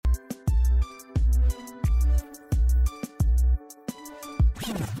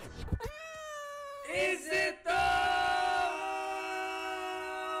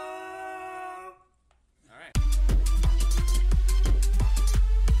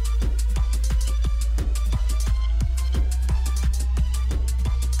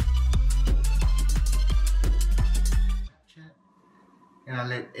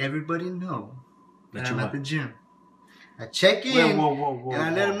everybody know that I'm you at the gym. I check in and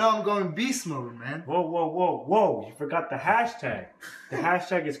I let them know I'm going beast mode, man. Whoa. You forgot the hashtag. The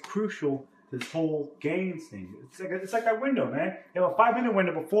hashtag is crucial to this whole gains thing. It's like that window, man. You have a 5-minute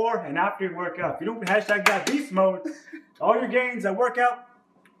window before and after you work out. If you don't hashtag that beast mode, all your gains that workout,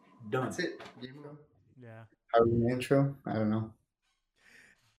 done. That's it. Yeah. How was the intro? I don't know.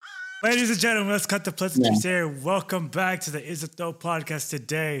 Ladies and gentlemen, let's cut the pleasantries here. Welcome back to the Is It Though podcast.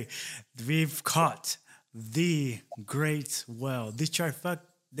 Today, we've caught the great well. The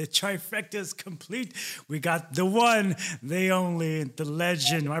trifecta is complete. We got the one, the only, the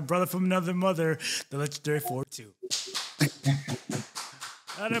legend, my brother from another mother, the legendary 42.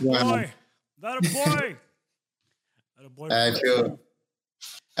 Not a boy.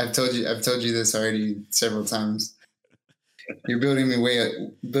 I've told you this already several times. You're building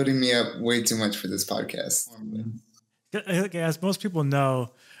me up way too much for this podcast. As most people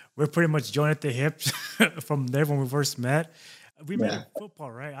know, we're pretty much joined at the hip from there when we first met. We met in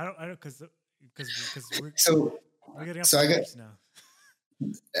football, right? I don't because we're getting up now.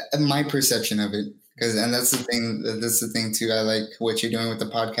 My perception of it, and that's the thing too. I like what you're doing with the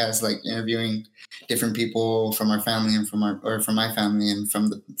podcast, like interviewing different people from our family and from my family and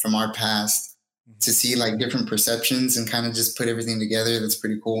from our past. To see like different perceptions and kind of just put everything together. That's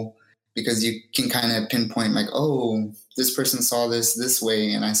pretty cool because you can kind of pinpoint like, oh, this person saw this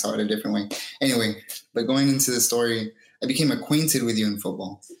way and I saw it a different way. Anyway, but going into the story, I became acquainted with you in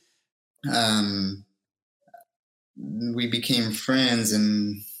football. We became friends,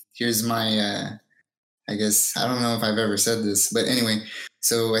 and here's my, I guess, I don't know if I've ever said this, but anyway,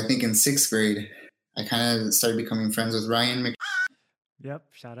 so I think in 6th grade, I kind of started becoming friends with Ryan Mc. Yep,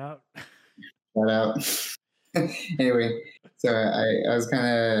 shout out. Shout out. Anyway, so I was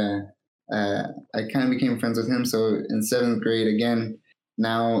kind of became friends with him. So in 7th grade, again,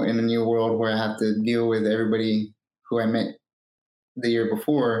 now in a new world where I have to deal with everybody who I met the year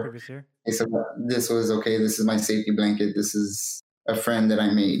before. Previous year. So this was okay. This is my safety blanket. This is a friend that I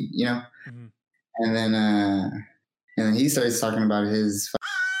made, you know. Mm-hmm. And then he starts talking about his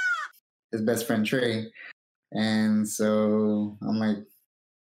best friend Trey, and so I'm like.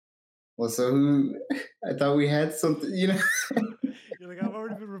 Well, so who? I thought we had something, you know. You're like, I've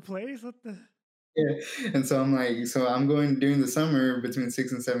already been replaced. What the? Yeah, and so I'm like, so I'm going during the summer between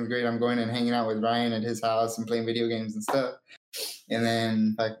 6th and 7th grade. I'm going and hanging out with Ryan at his house and playing video games and stuff. And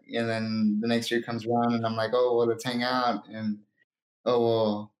then the next year comes around, and I'm like, oh well, let's hang out. And oh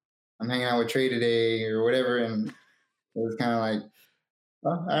well, I'm hanging out with Trey today or whatever. And it was kind of like,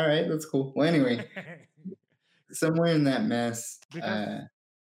 oh, all right, that's cool. Well, anyway, somewhere in that mess.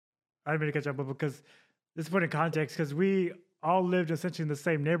 I didn't mean to catch up, but because this is put in context, because we all lived essentially in the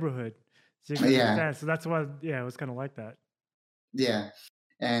same neighborhood. So you can understand. So that's why, it was kind of like that. Yeah.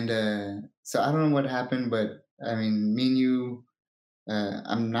 And so I don't know what happened, but I mean, me and you,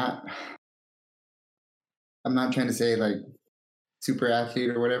 I'm not trying to say like super athlete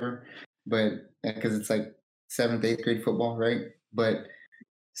or whatever, but because it's like 7th, 8th grade football, right? But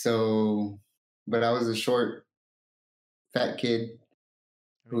I was a short, fat kid.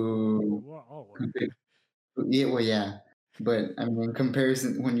 Yeah. But I mean,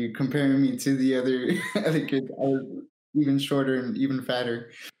 comparison when you compare me to the other kids, I was even shorter and even fatter.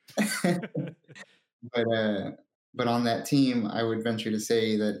 But on that team, I would venture to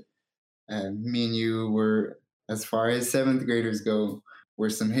say that me and you were, as far as 7th graders go, were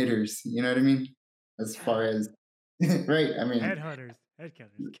some hitters. You know what I mean? As far as right, I mean, headhunters,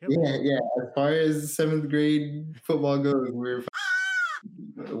 headcounters. Yeah. As far as 7th grade football goes,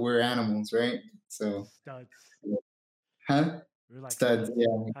 we're animals, right? So studs. Huh? We're like studs, yeah,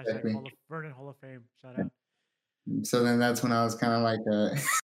 exactly. Vernon Hall of Fame, shout out. So then that's when I was kind of like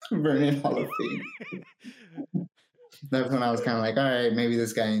Vernon Hall of Fame. That's when I was kind of like, all right, maybe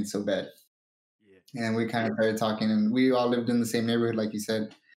this guy ain't so bad. Yeah. And we kind of started talking, and we all lived in the same neighborhood, like you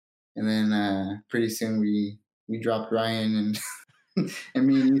said. And then pretty soon we dropped Ryan, and and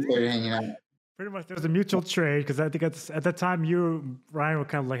me and you started hanging out. Pretty much, there was a mutual trade because I think at that time Ryan were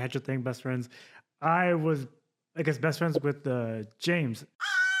kind of like had your thing, best friends. I was, I guess, best friends with James.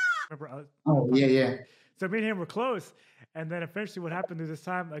 Remember? Yeah. So me and him were close, and then eventually, what happened through this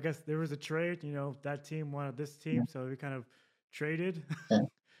time? I guess there was a trade. You know, that team wanted this team, so we kind of traded. Yeah.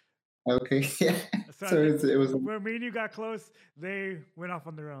 Okay. Yeah. So it was where me and you got close. They went off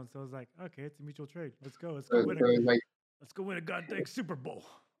on their own. So I was like, okay, it's a mutual trade. Let's go. Let's go win a goddamn Super Bowl.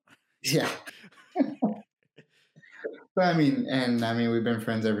 Yeah. But I mean, we've been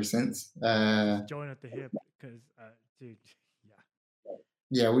friends ever since. Join at the hip, because, dude,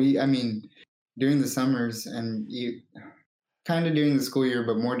 yeah. Yeah, I mean, during the summers, and kind of during the school year,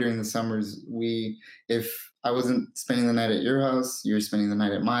 but more during the summers. If I wasn't spending the night at your house, you were spending the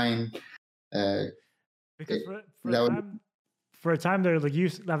night at mine. Because It, for a that was, time, for a time there, like you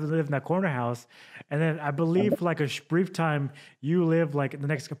used to live in that corner house, and then I believe for like a brief time you lived like in the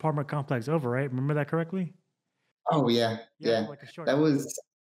next apartment complex over, right? Remember that correctly? oh yeah, Yeah, yeah. for like a short That time. was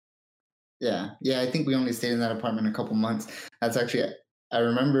yeah. I think we only stayed in that apartment a couple months. That's actually I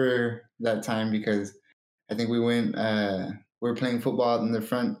remember that time because I think we went. We were playing football out in the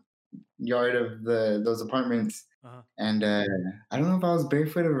front yard of those apartments, Uh-huh. and I don't know if I was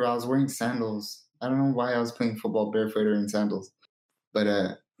barefooted or I was wearing sandals. I don't know why I was playing football barefoot or in sandals, but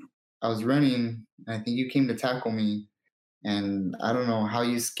I was running. And I think you came to tackle me, and I don't know how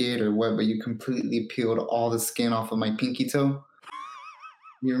you skid or what, but you completely peeled all the skin off of my pinky toe.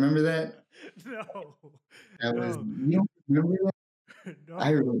 You remember that? No, That was no, you don't remember that?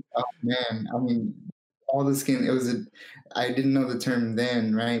 no. Oh man, I mean, all the skin. I didn't know the term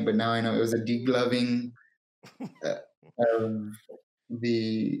then, right? But now I know it was a degloving uh, of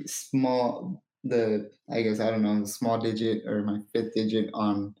I guess I don't know, the small digit or my fifth digit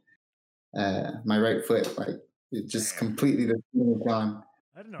on my right foot. Like it just Damn, completely the skin was gone.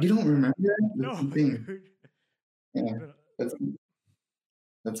 I didn't know I You did don't that. remember that? That's No, the thing. dude. Yeah, But, that's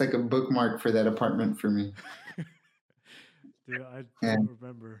that's like a bookmark for that apartment for me. dude, I Yeah, don't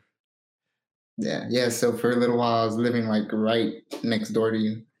remember. yeah. So for a little while, I was living like right next door to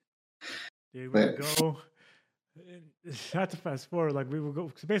you, Dude, we would but go. Not to fast forward, like we would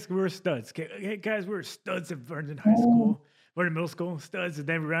go. So basically, we were studs. Okay, hey, guys, we were studs at Vernon High School, Vernon Middle School, studs, and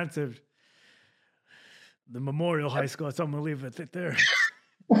then we ran to the Memorial High School. So I'm gonna leave it there.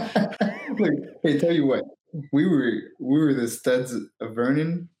 Look, hey, tell you what, we were the studs of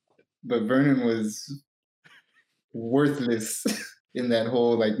Vernon, but Vernon was worthless in that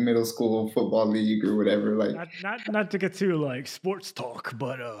whole like middle school football league or whatever. Like, Not to get too like sports talk,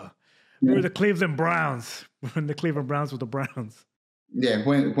 but we were yeah, the Cleveland Browns. When the Cleveland Browns were the Browns. yeah,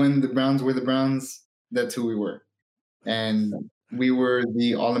 when the Browns were the Browns, that's who we were, and we were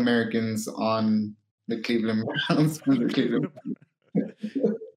the All Americans on the Cleveland Browns. From the Cleveland.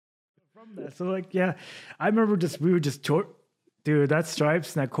 From that, so like, yeah, I remember we would just dude. That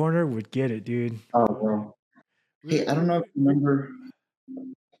Stripes in that corner would get it, dude. Oh, bro. Hey, I don't know if you remember.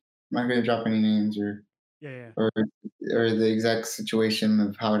 I'm not gonna drop any names Yeah, or or the exact situation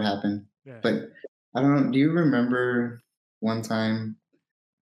of how it happened. yeah. But I don't know. Do you remember one time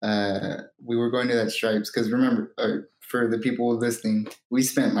we were going to that Stripes? Because remember, for the people listening, we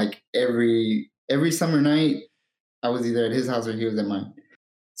spent like every summer night. I was either at his house or he was at mine.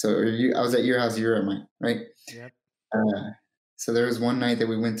 So I was at your house, you were at mine, right? Yep. So there was one night that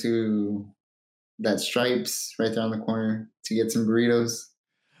we went to that Stripes right there on the corner to get some burritos,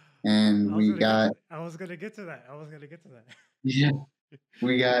 and we got I was gonna get to that. I was gonna get to that. yeah,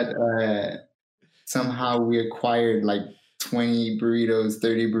 we got somehow we acquired like 20 burritos,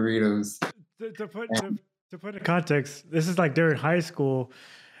 30 burritos. To put in context, this is like during high school.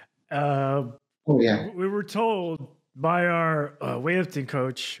 Oh yeah, We were told by our weightlifting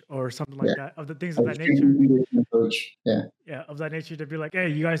coach or something like that of the things of Our that nature. coach. Yeah. Yeah, of that nature to be like, hey,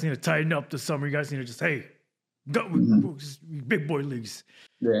 you guys need to tighten up this summer. You guys need to just go just big boy leagues.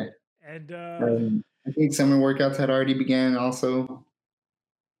 Yeah. And I think summer workouts had already began also.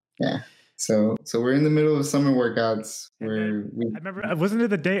 Yeah. So we're in the middle of summer workouts where I remember, wasn't it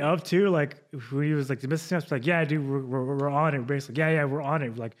the day of too? Like when he was like the missing steps, like, yeah, dude, we're on it. Basically, yeah, we're on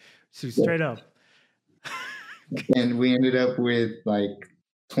it. Like straight up. And we ended up with like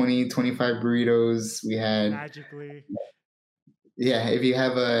 20, 25 burritos. We had magically. Yeah, if you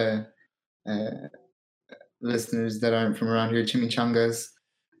have listeners that aren't from around here, chimichangas.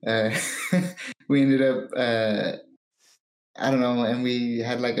 We ended up I don't know, and we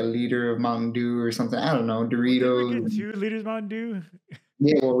had like a liter of Mountain Dew or something. I don't know, Doritos. Did we get 2 liters Mountain Dew?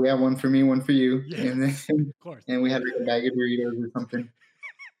 Yeah, well, we had one for me, one for you, Yeah, and then of course. and we had like a bag of Doritos or something.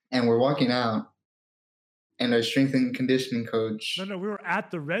 And we're walking out, and our strength and conditioning coach. No, we were at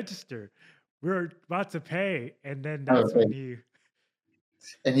the register. We were about to pay, and then that's when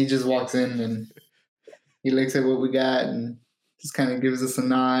he just walks in and he looks at what we got and just kind of gives us a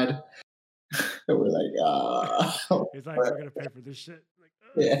nod. And we're like, ah. He's like, we're gonna pay for this shit. Like,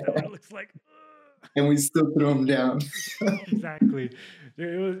 Yeah. that's what it looks like. And we still threw him down. Exactly.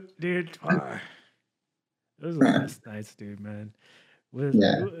 Dude, it was the best nights, dude, man.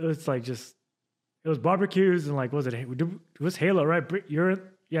 It was like just, it was barbecues and like, it was Halo, right? It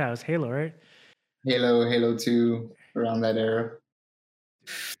was Halo, right? Halo 2, around that era.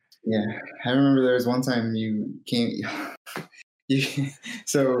 Yeah, I remember there was one time you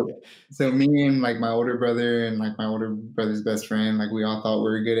so me and like my older brother and like my older brother's best friend, like we all thought we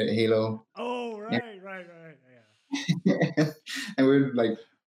were good at Halo. Oh, And, right. and we would like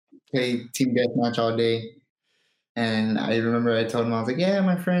play team deathmatch all day. And I remember I told him, I was like, yeah,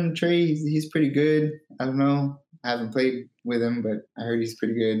 my friend Trey, he's pretty good. I don't know. I haven't played with him, but I heard he's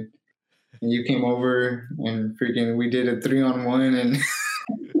pretty good. And you came over and freaking we did a 3-on-1 and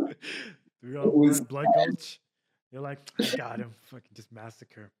 3-on-1 blood gulch. You're like, I got him. Fucking just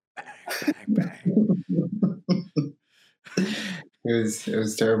massacre. Bang. It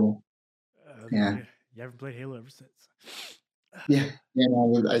was terrible. Yeah. You haven't played Halo ever since. Yeah.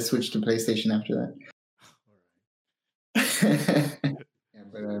 No, I switched to PlayStation after that. Yeah,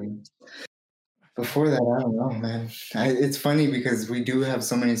 but before that, I don't know, man. It's funny because we do have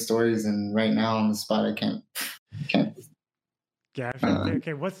so many stories, and right now on the spot, I can't. Yeah,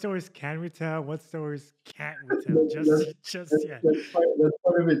 okay. What stories can we tell? What stories can't we tell? Just yeah. That's part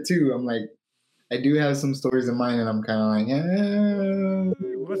of it too. I'm like, I do have some stories in mind, and I'm kind of like,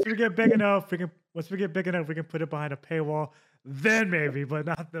 once we get big enough, we can put it behind a paywall. Then maybe, but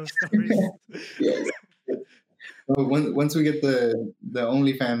not those stories. Yes. Well, once we get the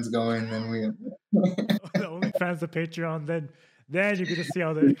OnlyFans going, then we the OnlyFans, the Patreon, then you get to see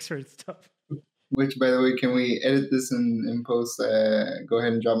all the X-rated stuff. Which, by the way, can we edit this and post? Go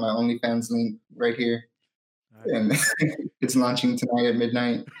ahead and drop my OnlyFans link right here. Right. And it's launching tonight at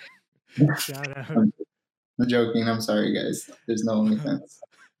midnight. Shout out. I'm joking. I'm sorry, guys. There's no OnlyFans.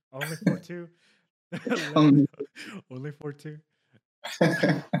 Only for two. Only for two.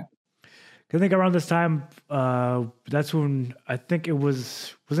 I think around this time, that's when I think it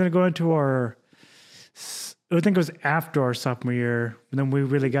wasn't it going to our. I think it was after our sophomore year, and then we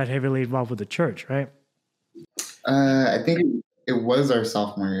really got heavily involved with the church, right? I think it was our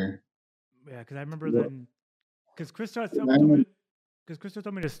sophomore year. Yeah, because I remember then, because Krista told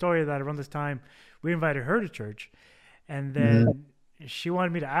me the story that around this time we invited her to church, and then she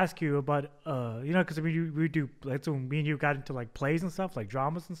wanted me to ask you about, because we do like so me and you got into like plays and stuff, like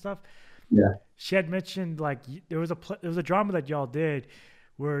dramas and stuff. Yeah. She had mentioned like there was a drama that y'all did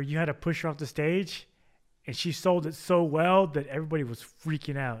where you had to push her off the stage. And she sold it so well that everybody was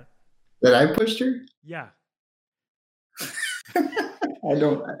freaking out. That I pushed her? Yeah.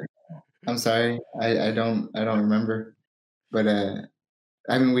 I'm sorry. I don't remember. But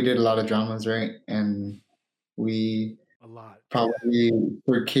I mean, we did a lot of dramas, right? And we probably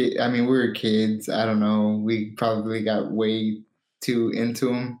were kids. I mean, we were kids. I don't know. We probably got way too into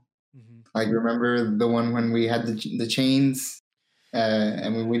them. Mm-hmm. Like, remember the one when we had the chains?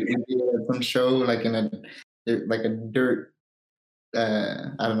 And we did some show like in a dirt,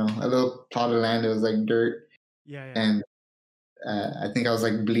 I don't know, a little plot of land. It was like dirt. Yeah. And I think I was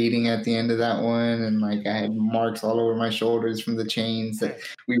like bleeding at the end of that one, and like I had marks all over my shoulders from the chains. That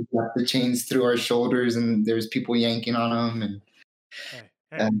we got the chains through our shoulders, and there was people yanking on them.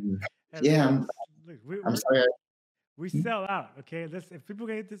 And I'm sorry. We sell out, okay? If people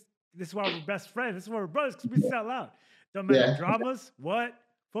get this is why we're best friends. This is why we're brothers, because we sell out. Don't matter. Dramas, what?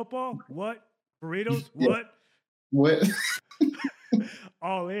 Football, what? Burritos, what? What?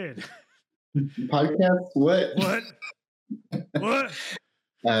 All in. Podcast, what? What? What?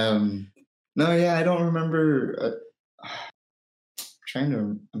 No, yeah, I don't remember. I'm trying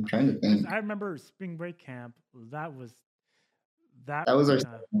to think. I remember spring break camp. That was our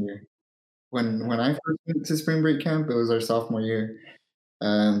sophomore year. When I first went to spring break camp, it was our sophomore year.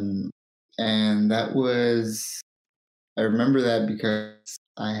 And that was, I remember that because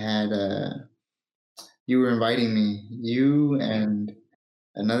I had you were inviting me. You and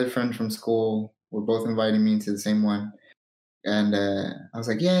another friend from school were both inviting me to the same one. And I was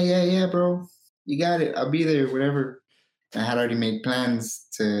like, yeah, bro. You got it. I'll be there, whatever. And I had already made plans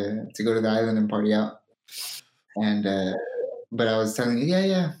to go to the island and party out. And but I was telling you,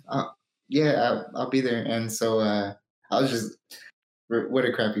 I'll be there. And so I was just, what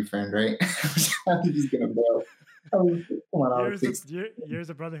a crappy friend, right? I was just gonna bail. Years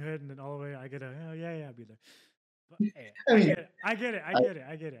of brotherhood, and then all the way I get I'll be there. But, hey, I get it. I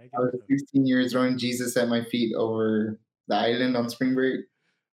was 16 years throwing Jesus at my feet over the island on spring break.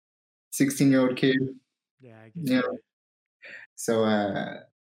 16-year-old kid. Yeah, I get it. So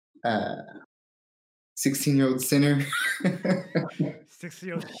 16-year-old sinner.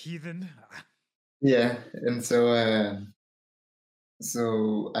 16-year-old heathen. Yeah, and so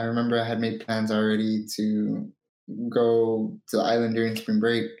I remember I had made plans already to go to the island during spring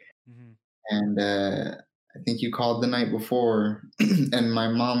break. Mm-hmm. And I think you called the night before, and my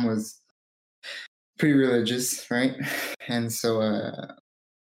mom was pretty religious, right? And so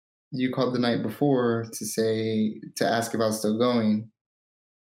you called the night before to ask if I was still going,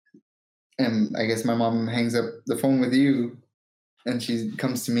 and I guess my mom hangs up the phone with you, and she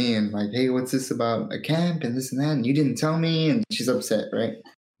comes to me and like, hey, what's this about a camp and this and that, and you didn't tell me, and she's upset, right?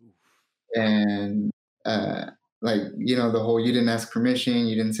 And like, the whole you didn't ask permission,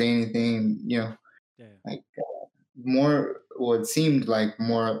 you didn't say anything, Yeah. like more what seemed like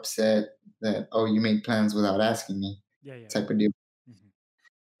more upset that, oh, you made plans without asking me, Yeah. type of deal. Mhm.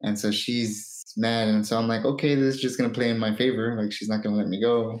 And so she's mad, and so I'm like, okay, this is just gonna play in my favor. Like, she's not gonna let me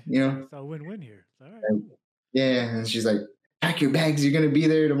go, It's a win-win here. All right. Like, Cool. yeah, and she's like, pack your bags, you're gonna be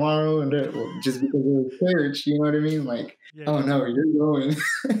there tomorrow, and just because of church, you know what I mean? Like, Yeah. oh no, you're going.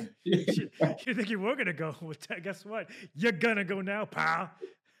 You think you were gonna go? Well, guess what? You're gonna go now, pal.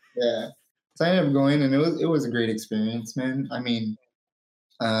 Yeah. So I ended up going, and it was a great experience, man. I mean,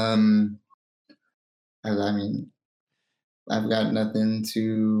 um, I mean, I've got nothing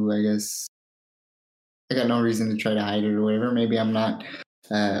to, I guess, I got no reason to try to hide it or whatever. Maybe I'm not,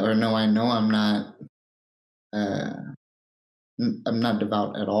 or no, I know I'm not, uh, I'm not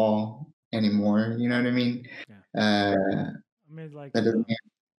devout at all anymore. You know what I mean? Yeah. I mean, like That doesn't mean,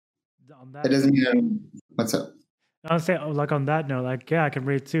 on that that doesn't note, mean what's up. I would say, like on that note, like yeah, I can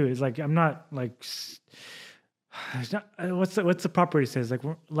read too. It's like I'm not like, it's not, what's the proper says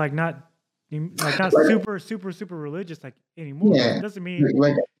like not not super religious like anymore. Yeah, It doesn't mean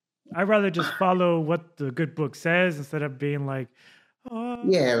like I'd rather just follow what the good book says instead of being like,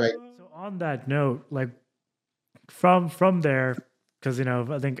 yeah, like So on that note, like from there, because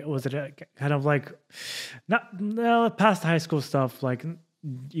I think was it kind of like not no, past high school stuff. Like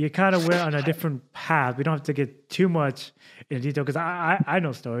you kind of went on a different path. We don't have to get too much in detail because I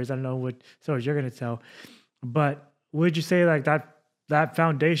know stories. I don't know what stories you're gonna tell, but would you say like that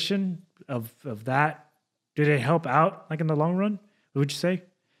foundation of that did it help out like in the long run? What would you say?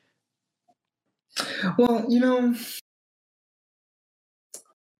 well,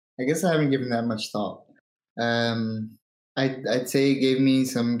 I guess I haven't given that much thought. I'd say it gave me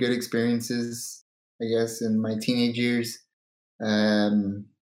some good experiences, I guess, in my teenage years. Um,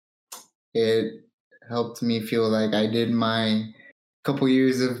 it helped me feel like I did my couple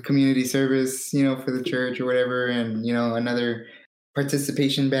years of community service, for the church or whatever, and another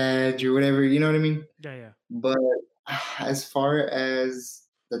participation badge or whatever. You know what I mean? Yeah. But as far as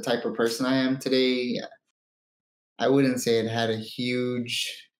the type of person I am today, I wouldn't say it had a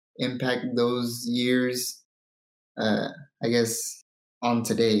huge impact those years. Uh, I guess on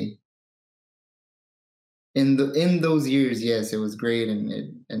today. In those years, yes, it was great,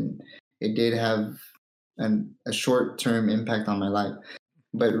 and it did have a short term impact on my life.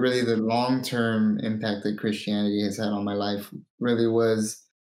 But really, the long term impact that Christianity has had on my life really was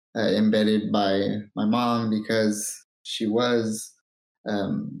embedded by my mom, because she was,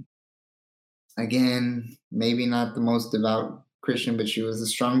 um, again, maybe not the most devout Christian, but she was a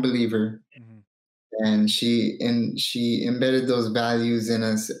strong believer, Mm-hmm. and she embedded those values in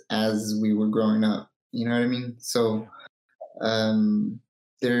us as we were growing up. You know what I mean? So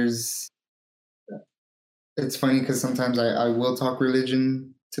there's it's funny because sometimes I will talk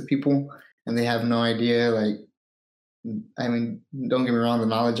religion to people and they have no idea. Like, I mean, don't get me wrong, the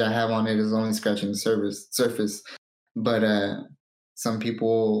knowledge I have on it is only scratching the surface. But some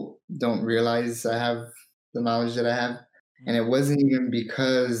people don't realize I have the knowledge that I have. And it wasn't even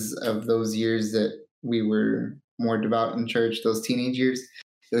because of those years that we were more devout in church, those teenage years.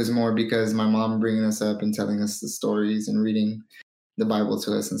 It was more because my mom bringing us up and telling us the stories and reading the Bible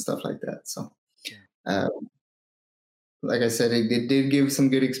to us and stuff like that. So, like I said, it did give some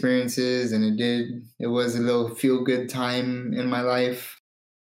good experiences, and it was a little feel good time in my life.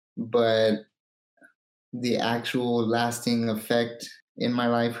 But the actual lasting effect in my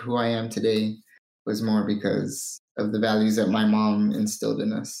life, who I am today, was more because of the values that my mom instilled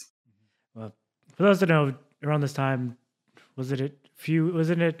in us. Well, for those that know, around this time, wasn't it?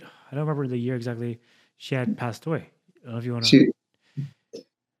 I don't remember the year exactly. She had passed away. I don't know if you want to.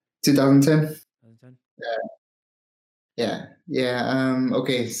 2010. Yeah.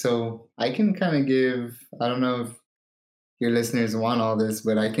 Okay, so I can kind of give. I don't know if your listeners want all this,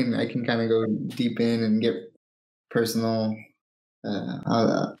 but I can kind of go deep in and get personal.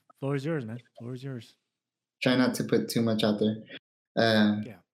 Floor is yours, man. Floor is yours. Try not to put too much out there.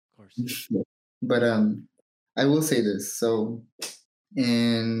 Yeah, of course. But I will say this. So,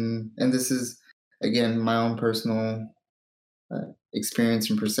 and this is again my own personal experience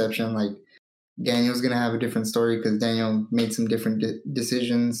and perception. Like, Daniel's gonna have a different story because Daniel made some different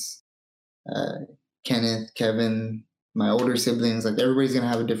decisions. Kenneth, Kevin, my older siblings, like everybody's gonna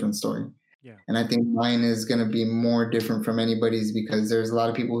have a different story. Yeah. And I think mine is going to be more different from anybody's because there's a lot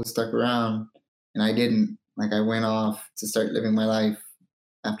of people who stuck around and I didn't. Like I went off to start living my life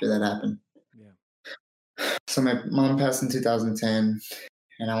after that happened. Yeah. So my mom passed in 2010,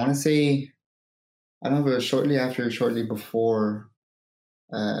 and I want to say, I don't know if it was shortly after or shortly before,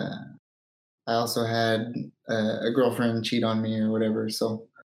 I also had a girlfriend cheat on me or whatever. So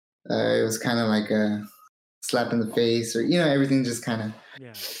it was kind of like a slap in the face, or everything just kind of.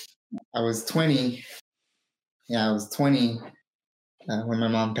 Yeah. I was 20. Yeah, I was 20 when my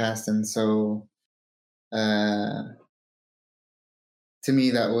mom passed, and so to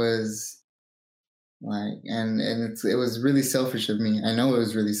me that was like, and it was really selfish of me. I know it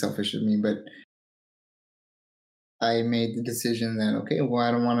was really selfish of me, but I made the decision that, okay, well,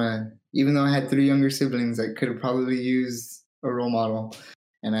 I don't want to, even though I had 3 younger siblings, I could have probably used a role model.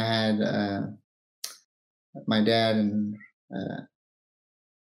 And I had my dad uh,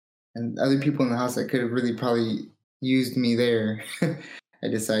 and other people in the house that could have really probably used me there. I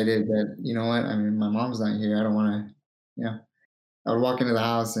decided that, you know what, I mean, my mom's not here. I don't want to, I would walk into the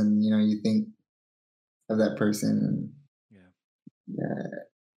house and, you think of that person. And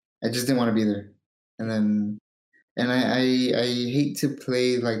I just didn't want to be there. And then, and I hate to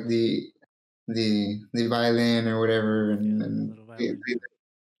play like the violin or whatever and play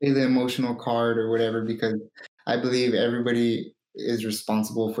the emotional card or whatever, because I believe everybody is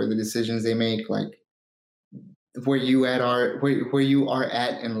responsible for the decisions they make. Like where you are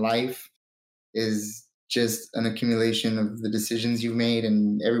at in life is just an accumulation of the decisions you've made,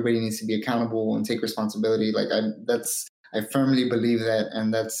 and everybody needs to be accountable and take responsibility. Like I firmly believe that,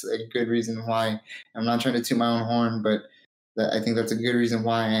 and that's a good reason why. I'm not trying to toot my own horn, but I think that's a good reason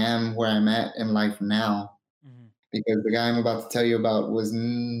why I am where I'm at in life now. Mm-hmm. Because the guy I'm about to tell you about was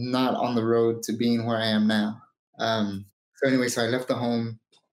not on the road to being where I am now. So anyway, so I left the home.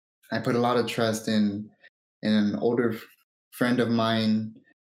 I put a lot of trust in an older friend of mine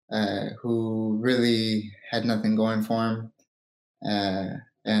who really had nothing going for him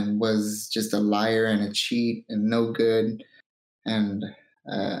and was just a liar and a cheat and no good. And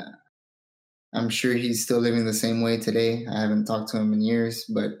I'm sure he's still living the same way today. I haven't talked to him in years,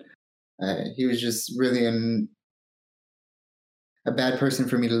 but he was just really a bad person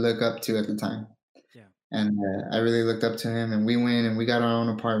for me to look up to at the time. Yeah. And I really looked up to him, and we went and we got our own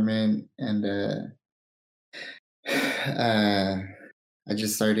apartment, and I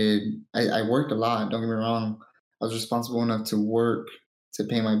just started, I worked a lot, don't get me wrong. I was responsible enough to work to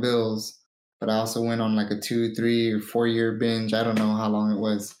pay my bills, but I also went on like a 2, 3, or 4 year binge. I don't know how long it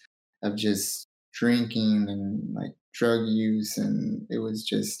was, of just drinking and like drug use. And it was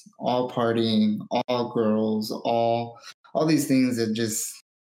just all partying, all girls, all these things that just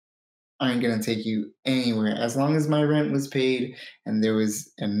aren't going to take you anywhere. As long as my rent was paid and there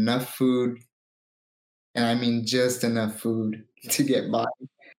was enough food, and I mean just enough food to get by,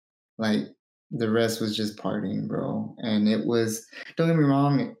 like the rest was just partying, bro. And it was, don't get me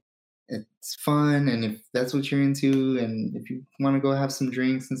wrong, it's fun, and if that's what you're into, and if you want to go have some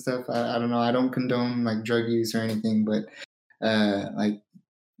drinks and stuff, I don't know, I don't condone like drug use or anything, but like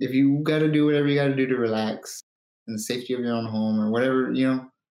if you got to do whatever you got to do to relax in the safety of your own home or whatever,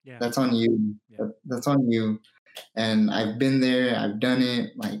 that's on you. That's on you. And I've been there, I've done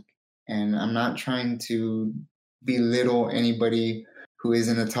it, like, and I'm not trying to belittle anybody who is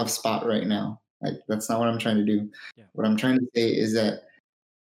in a tough spot right now. Like, that's not what I'm trying to do. Yeah. What I'm trying to say is that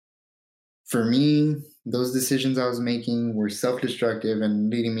for me, those decisions I was making were self-destructive and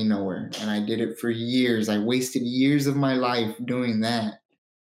leading me nowhere. And I did it for years. I wasted years of my life doing that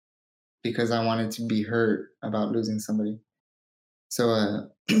because I wanted to be hurt about losing somebody. So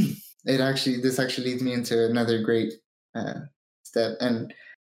this actually leads me into another great step. And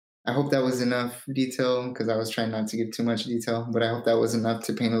I hope that was enough detail, because I was trying not to give too much detail, but I hope that was enough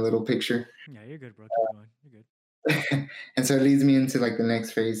to paint a little picture. Yeah, you're good, bro. Keep going. You're good. And so it leads me into like the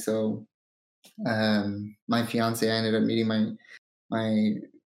next phase. So my fiance, I ended up meeting my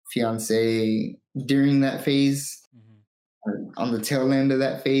fiance during that phase, or on the tail end of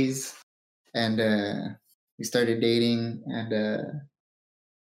that phase. And we started dating, and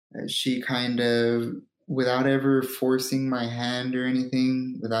she kind of, without ever forcing my hand or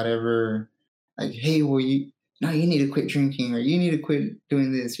anything, without ever like, hey, well, you need to quit drinking, or you need to quit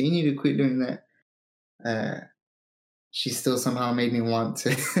doing this, or you need to quit doing that. She still somehow made me want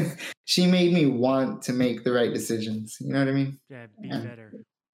to, she made me want to make the right decisions. You know what I mean? Yeah, be better.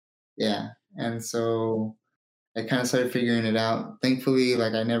 Yeah. And so I kind of started figuring it out. Thankfully,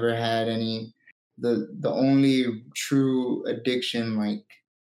 like I never had the only true addiction, like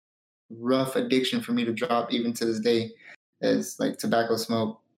rough addiction for me to drop even to this day, is like tobacco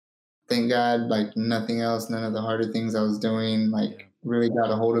smoke. thank God, like nothing else, none of the harder things I was doing, like really got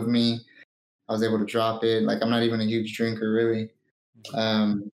a hold of me. I was able to drop it. Like I'm not even a huge drinker, really.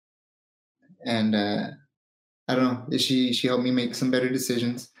 And I don't know. She helped me make some better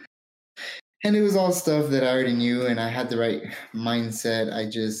decisions. And it was all stuff that I already knew, and I had the right mindset. I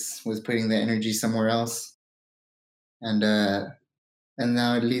just was putting the energy somewhere else. And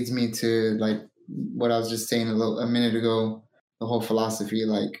now it leads me to like what I was just saying a minute ago, the whole philosophy.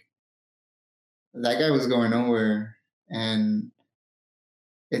 Like that guy was going nowhere, and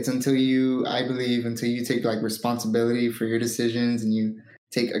it's until I believe, until you take like responsibility for your decisions and you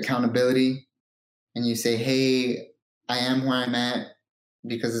take accountability and you say, hey, I am where I'm at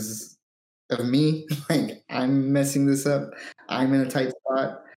because of me. Like I'm messing this up. I'm in a tight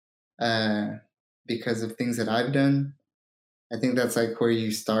spot because of things that I've done. I think that's like where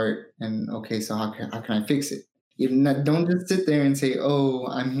you start. And okay, so how can I fix it? Don't just sit there and say, oh,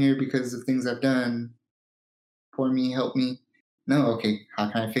 I'm here because of things I've done. For me, help me. No, okay, how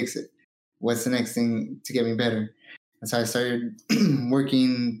can I fix it? What's the next thing to get me better? And so I started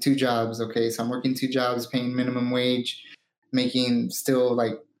working 2 jobs. Okay, so I'm working 2 jobs, paying minimum wage, making still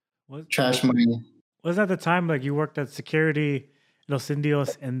like trash money. Was that the time like you worked at security, Los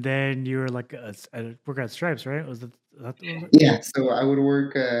Indios, and then you were like working at Stripes, right? Was that Yeah, so I would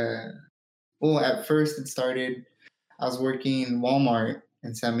work. Well, at first it started. I was working Walmart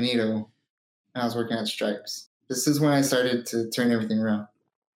in San Benito, and I was working at Stripes. This is when I started to turn everything around.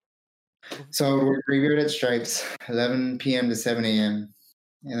 So I would work graveyard at Stripes, 11 p.m. to 7 a.m.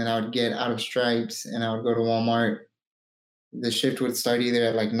 And then I would get out of Stripes and I would go to Walmart. The shift would start either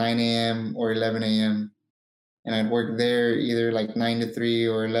at like 9 a.m. or 11 a.m. And I'd work there either like 9 to 3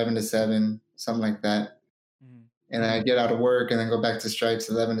 or 11 to 7, something like that. And I'd get out of work and then go back to Stripes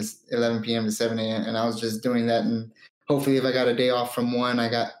 11 p.m. to 7 a.m. And I was just doing that. And hopefully if I got a day off from one, I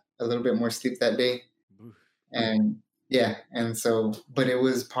got a little bit more sleep that day. And yeah, and so, but it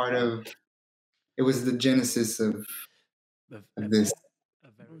was the genesis of this.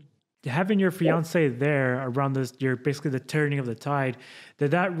 Having your fiance there around this, you're basically the turning of the tide.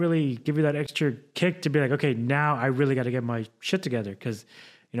 Did that really give you that extra kick to be like, okay, now I really got to get my shit together? Because,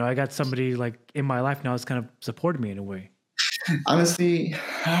 I got somebody like in my life now that's kind of supported me in a way. Honestly,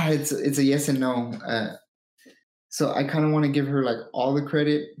 it's a yes and no. So I kind of want to give her like all the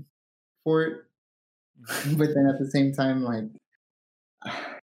credit for it, but then at the same time, like,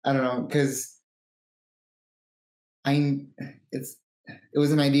 I don't know, because it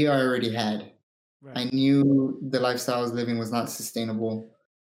was an idea I already had. Right. I knew the lifestyle I was living was not sustainable.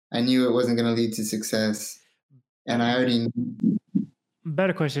 I knew it wasn't going to lead to success, and I already knew.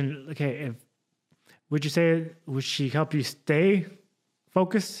 Better question. Okay, would she help you stay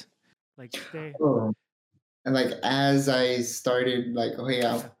focused? Like stay. Oh. And like as I started, like, oh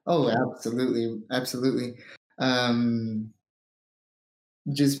yeah, absolutely.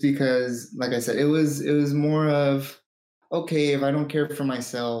 Just because, like I said, it was more of, okay, if I don't care for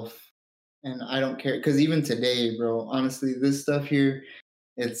myself, and I don't care, because even today, bro, honestly, this stuff here,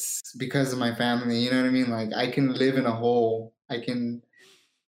 it's because of my family. You know what I mean? Like I can live in a hole.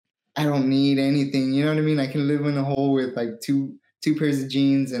 I don't need anything. You know what I mean? I can live in a hole with like two pairs of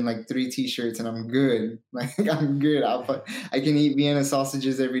jeans and like 3 t-shirts and I'm good. Like I'm good. I can eat Vienna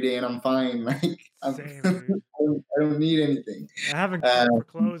sausages every day and I'm fine. Like I don't need anything. I haven't gone for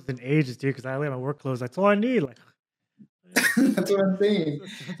clothes in ages, dude, because I only have my work clothes. That's all I need. Like that's what I'm saying.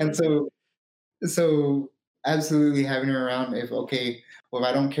 And so absolutely having her around, if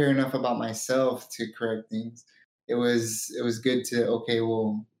I don't care enough about myself to correct things, it was good to, okay,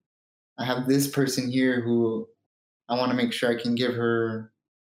 well, I have this person here who I want to make sure I can give her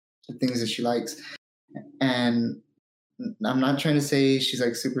the things that she likes. And I'm not trying to say she's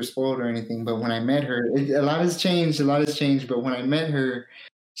like super spoiled or anything, but when I met her, a lot has changed. But when I met her,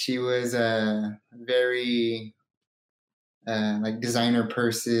 she was very like designer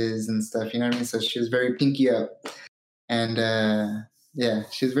purses and stuff. You know what I mean? So she was very pinky up. And yeah,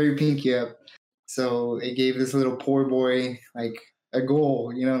 she was very pinky up. So it gave this little poor boy like a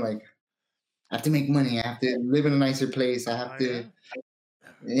goal, like, I have to make money. I have to live in a nicer place. I have to,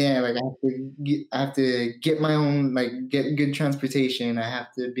 like I have to get my own, like get good transportation. I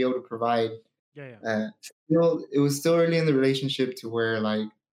have to be able to provide. It was still early in the relationship to where like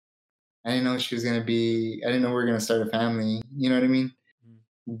I didn't know she was gonna be. I didn't know we were gonna start a family. You know what I mean?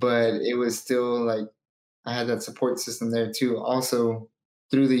 But it was still like I had that support system there too. Also,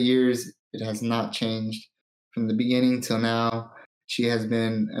 through the years, it has not changed from the beginning till now. She has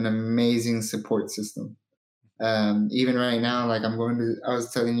been an amazing support system. Even right now, like I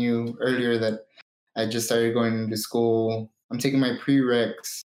was telling you earlier that I just started going to school. I'm taking my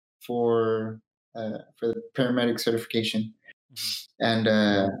prereqs for the paramedic certification, and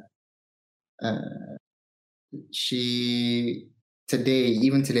uh, she today,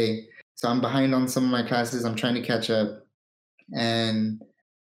 even today. So I'm behind on some of my classes. I'm trying to catch up, and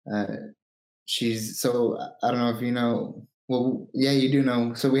uh, she's so I don't know if you know. Well, yeah, you do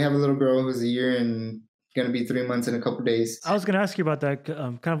know. So we have a little girl who's a year and gonna be 3 months in a couple days. I was going to ask you about that,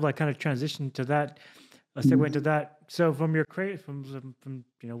 kind of transition to that, a segue into that. So from your from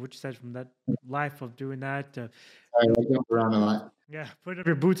what you said, from that life of doing that, Sorry, I jump around a lot. yeah, putting up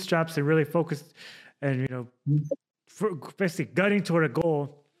your bootstraps and really focused, and basically gutting toward a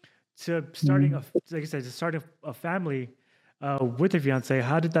goal to starting like I said, to starting a family with a fiance.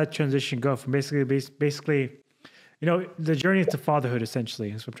 How did that transition go from basically, the journey to fatherhood?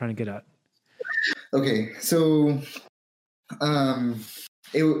 Essentially, is what I'm trying to get at. Okay, so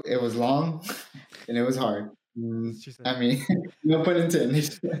it was long and it was hard. I mean, no pun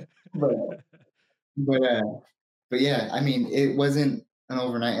intended. but yeah, I mean, it wasn't an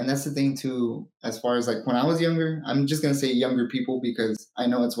overnight, and that's the thing too. As far as like when I was younger, I'm just gonna say younger people because I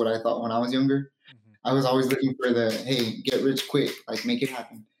know it's what I thought when I was younger. I was always looking for the hey, get rich quick, like make it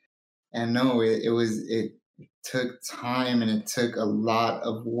happen. And no, it took time and it took a lot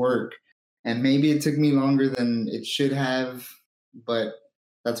of work, and maybe it took me longer than it should have, but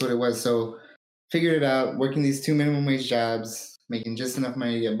that's what it was. So figured it out, working these 2 minimum wage jobs, making just enough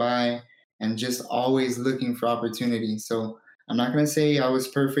money to get by, and just always looking for opportunity. So I'm not going to say I was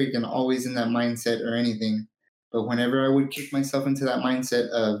perfect and always in that mindset or anything, but whenever I would kick myself into that mindset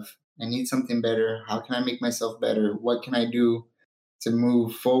of I need something better, how can I make myself better? What can I do to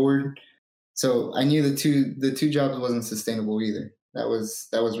move forward? So I knew the two jobs wasn't sustainable either. That was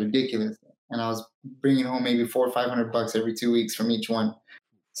ridiculous, and I was bringing home maybe $400 or $500 every 2 weeks from each one.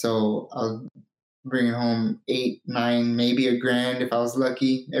 So I was bringing home 8, 9, maybe $1,000 if I was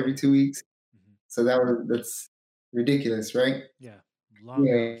lucky every 2 weeks. So that's ridiculous, right? Yeah, long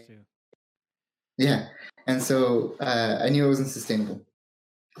hours too. Yeah, and so I knew it wasn't sustainable.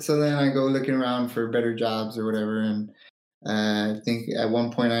 So then I go looking around for better jobs or whatever, and I think at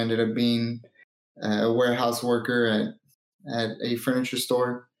one point I ended up being a warehouse worker at a furniture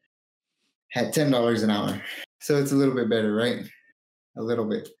store at $10 an hour. So it's a little bit better, right? A little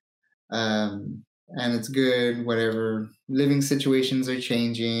bit. And it's good, whatever. Living situations are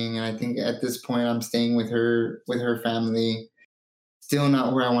changing. And I think at this point I'm staying with her family. Still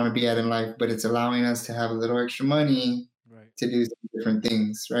not where I want to be at in life, but it's allowing us to have a little extra money to do some different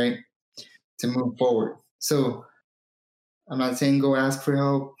things, right? To move forward. So I'm not saying go ask for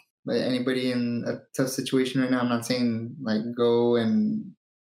help. But anybody in a tough situation right now, I'm not saying like go and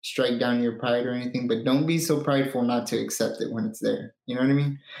strike down your pride or anything, but don't be so prideful not to accept it when it's there. You know what I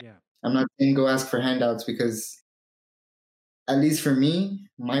mean? Yeah. I'm not saying go ask for handouts because at least for me,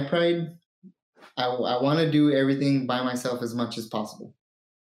 my pride, I want to do everything by myself as much as possible.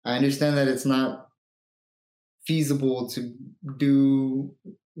 I understand that it's not feasible to do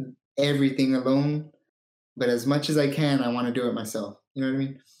everything alone, but as much as I can, I want to do it myself. You know what I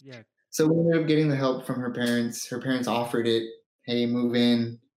mean? Yeah. So we ended up getting the help from her parents. Her parents offered it. Hey, move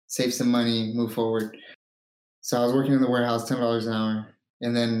in, save some money, move forward. So I was working in the warehouse, $10 an hour.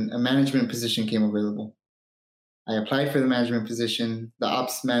 And then a management position came available. I applied for the management position, the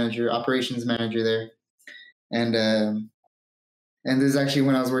operations manager there. And this is actually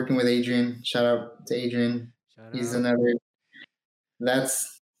when I was working with Adrian. Shout out to Adrian. He's another,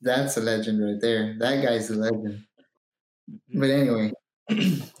 that's a legend right there. That guy's a legend. But anyway,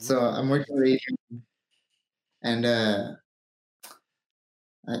 so I'm working with Adrian, and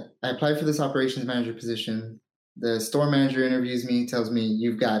I applied for this operations manager position. The store manager interviews me, tells me,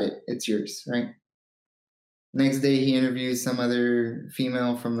 "You've got it. It's yours." Right. Next day, he interviews some other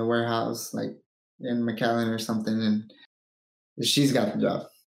female from the warehouse, like in McAllen or something, and she's got the job.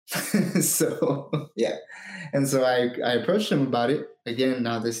 So yeah, and so I approached him about it again.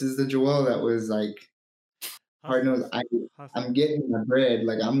 Now this is the Joel that was like, hard knows I'm getting my bread,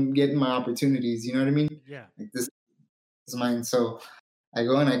 like I'm getting my opportunities. You know what I mean? Yeah. Like this is mine. So I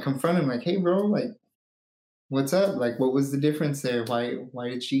go and I confront him, like, "Hey, bro, like, what's up? Like, what was the difference there? Why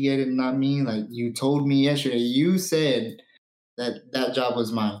did she get it and not me? Like, you told me yesterday, you said that job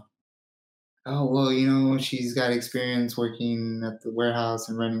was mine." "Oh, well, she's got experience working at the warehouse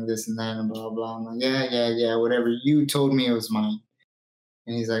and running this and that and blah, blah." I'm like, yeah, whatever. You told me it was mine.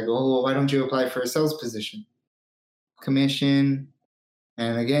 And he's like, "Oh, well, why don't you apply for a sales position? Commission."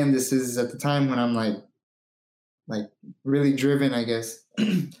 And again, this is at the time when I'm like really driven, I guess.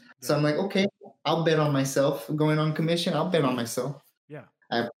 So I'm like, okay, I'll bet on myself going on commission. I'll bet on myself. Yeah.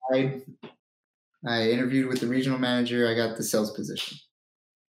 I applied. I interviewed with the regional manager. I got the sales position.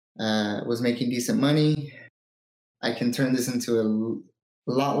 was making decent money. I can turn this into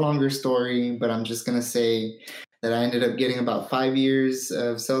a lot longer story, but I'm just gonna say that I ended up getting about 5 years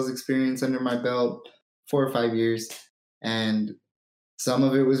of sales experience under my belt, 4 or 5 years, and some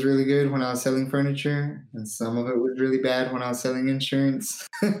of it was really good when I was selling furniture, and some of it was really bad when I was selling insurance.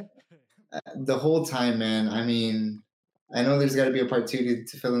 The whole time, man. I mean, I know there's got to be a part two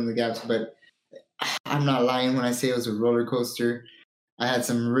to fill in the gaps, but I'm not lying when I say it was a roller coaster. I had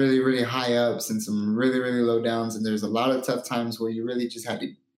some really, really high ups and some really, really low downs, and there's a lot of tough times where you really just had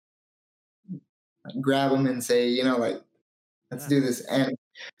to grab them and say, like, let's do this. And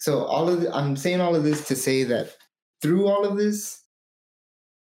so I'm saying all of this to say that through all of this,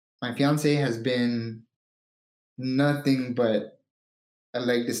 my fiance has been nothing but a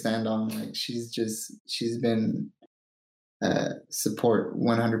leg to stand on. Like she's been support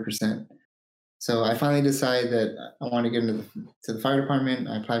 100%. So I finally decide that I want to get into the fire department.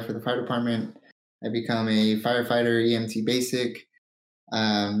 I apply for the fire department. I become a firefighter, EMT basic.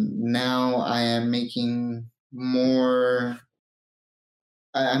 Now I am making more.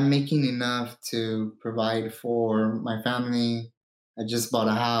 I'm making enough to provide for my family. I just bought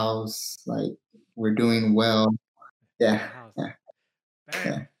a house. Like we're doing well. Yeah.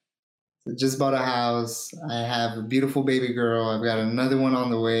 Yeah. So just bought a house. I have a beautiful baby girl. I've got another one on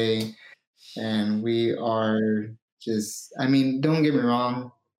the way. And we are just, I mean, don't get me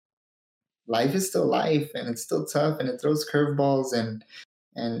wrong. Life is still life and it's still tough and it throws curveballs and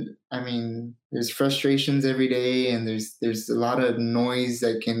I mean, there's frustrations every day and there's a lot of noise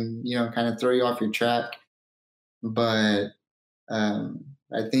that can, kind of throw you off your track. But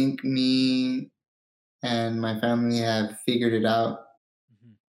I think me and my family have figured it out,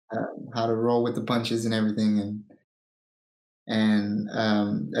 how to roll with the punches and everything. And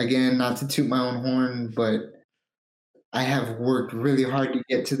again, not to toot my own horn, but I have worked really hard to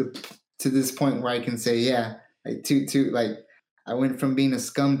get to this point where I can say, yeah, like toot, like I went from being a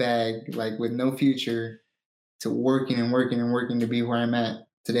scumbag, like with no future, to working and working and working to be where I'm at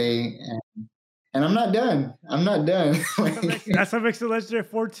today. And I'm not done. I'm not done. That's what makes it legendary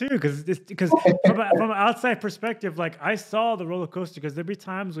for too, because from an outside perspective, like I saw the roller coaster. Because there'd be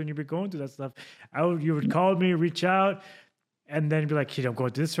times when you'd be going through that stuff, you would call me, reach out, and then be like, "Hey, I'm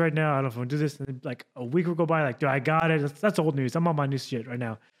going through this right now. I don't know if I'm gonna do this." And then, like a week would go by, like, "Dude, I got it. That's old news. I'm on my new shit right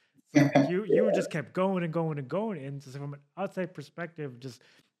now." So you just kept going and going and going, and just from an outside perspective, just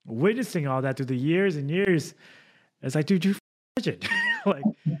witnessing all that through the years and years, it's like, dude, you legend.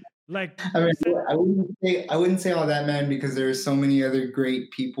 like I mean, I wouldn't say all that, man, because there are so many other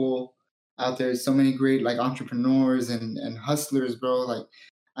great people out there, so many great like entrepreneurs and hustlers, bro. Like,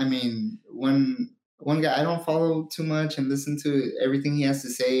 I mean, one guy I don't follow too much and listen to everything he has to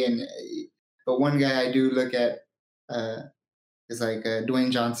say, but one guy I do look at is like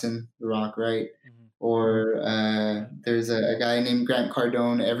Dwayne Johnson, The Rock, right? Or there's a guy named Grant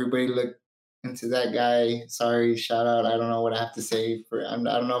Cardone. Everybody look into that guy. Sorry, shout out. I don't know what I have to say. I don't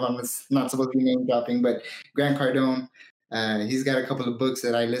know if I'm not supposed to be name dropping, but Grant Cardone, he's got a couple of books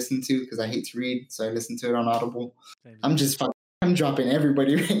that I listen to because I hate to read, so I listen to it on Audible. I'm dropping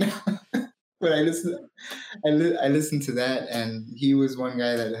everybody right now. But I listen to that, and he was one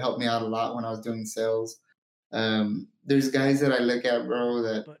guy that helped me out a lot when I was doing sales. There's guys that I look at, bro,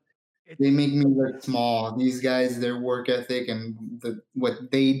 that they make me look small. These guys, their work ethic and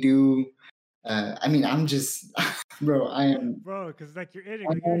what they do. I mean, I'm just, bro. I am, bro, because like you're in it.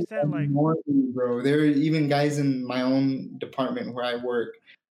 Like you're saying, like, bro. There are even guys in my own department where I work.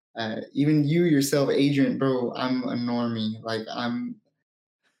 Even you yourself, Adrian, bro. I'm a normie. Like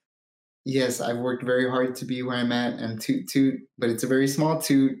yes, I've worked very hard to be where I'm at and toot, but it's a very small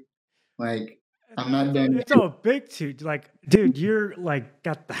toot. Like I'm not done. It's a big toot. Like, dude, you're like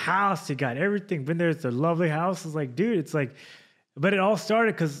got the house, you got everything. Been there, it's a lovely house. It's like, dude, it's like, but it all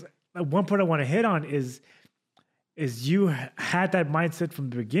started because one point I want to hit on is you had that mindset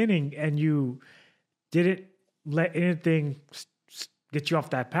from the beginning and you didn't let anything get you off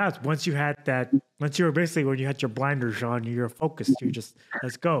that path. Once you were basically when you had your blinders on, you're focused. You just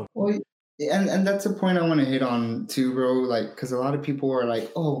let's go. Well, and that's a point I want to hit on too, bro. Like, because a lot of people are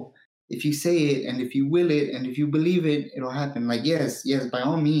like, oh, if you say it and if you will it and if you believe it, it'll happen. Like, yes, by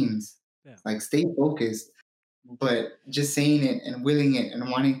all means, like stay focused. But just saying it and willing it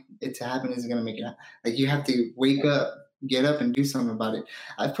and wanting it to happen isn't gonna make it happen. Like you have to wake up, get up, and do something about it.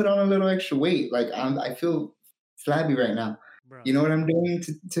 I put on a little extra weight. Like I feel flabby right now. Bro. You know what I'm doing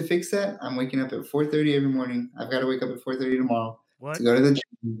to fix that? I'm waking up at 4:30 every morning. I've got to wake up at 4:30 tomorrow to go to the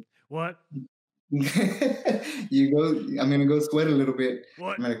gym. What? I'm gonna go sweat a little bit.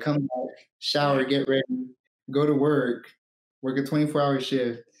 What? I'm gonna come back, shower, get ready, go to work a 24-hour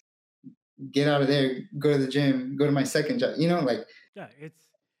shift. get out of there, go to the gym, go to my second job. You know, like Yeah, it's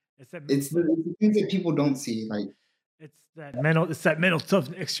that it's the things that people don't see. Like it's that mental tough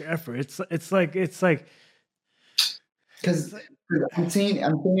extra effort. It's like because it's like I'm saying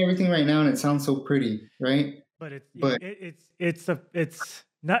everything right now, and it sounds so pretty, right? but But it's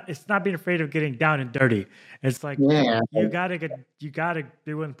not being afraid of getting down and dirty. It's like yeah, you gotta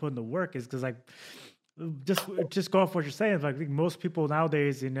be willing to put in the work. Is because like just go off what you're saying. Like I think most people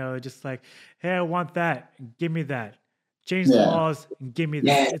nowadays, just like, hey, I want that, give me that. Change the yeah, laws and give me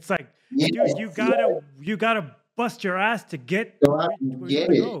that. yeah, It's like, yes, dude, yeah. you gotta bust your ass to get Go out and where you get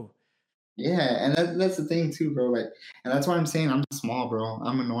want to it. go. Yeah, and that's the thing too, bro. Like, and that's why I'm saying I'm small, bro.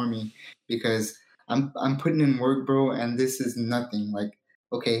 I'm a normie because I'm putting in work, bro, and this is nothing. Like,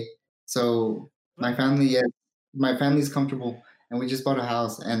 okay, so But yes, my family's comfortable, and we just bought a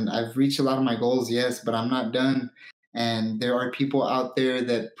house, and I've reached a lot of my goals, yes, but I'm not done. And there are people out there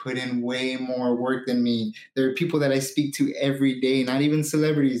that put in way more work than me. There are people that I speak to every day, not even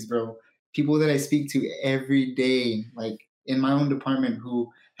celebrities, bro. People that I speak to every day, like in my own department, who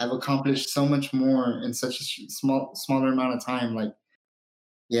have accomplished so much more in such a smaller amount of time. Like,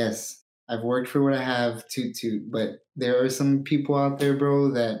 yes, I've worked for what I have to, but there are some people out there, bro,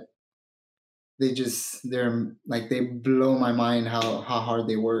 that they're like they blow my mind how hard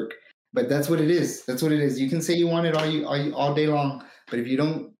they work. But that's what it is. That's what it is. You can say you want it all day long, but if you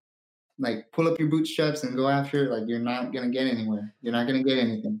don't like pull up your bootstraps and go after it, like you're not gonna get anywhere. You're not gonna get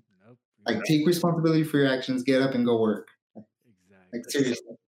anything. nope, Like take responsibility for your actions, get up and go work. Like exactly.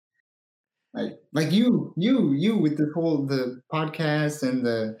 seriously. Like you with the podcast and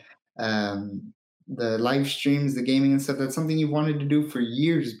the live streams, the gaming and stuff. That's something you wanted to do for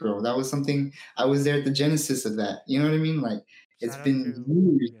years, bro. That was something I was there at the genesis of that. You know what I mean? Like it's Shout out been to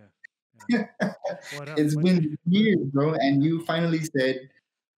years. yeah. What up? It's What? been years, bro. And you finally said,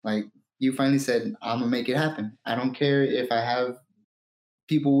 I'm gonna make it happen. I don't care if I have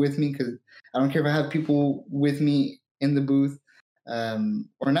people with me because I don't care if I have people with me in the booth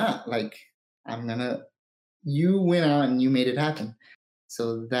or not. Like I'm gonna. You went out and you made it happen.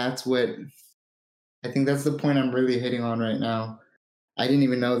 So that's what I think. That's the point I'm really hitting on right now. I didn't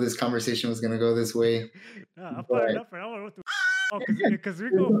even know this conversation was gonna go this way, No, I'm fired but up for it. I want to because we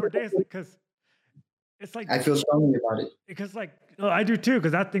go for days because it's like I feel strongly about it. because like I do too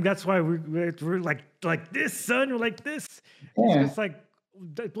because I think that's why we're like this, son. We're like this. It's Yeah, just like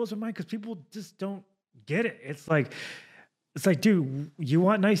that blows my mind because people just don't get it. It's like, dude, you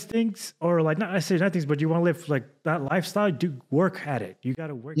want nice things or like not necessarily nice things, but you want to live like that lifestyle. Do work at it. You got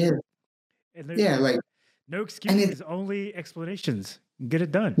to work. yeah, And there's yeah. Like no and it, excuses, only explanations. Get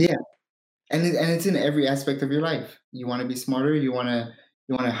it done. yeah, and it's in every aspect of your life. You want to be smarter. You want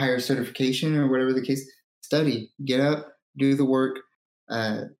a higher certification or whatever the case. Study. Get up. Do the work.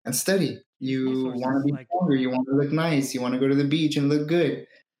 And study. Use You want resources to be like stronger. You want to look nice. You want to go to the beach and look good.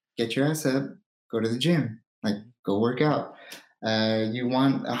 Get your ass up. Go to the gym. Like go work out. You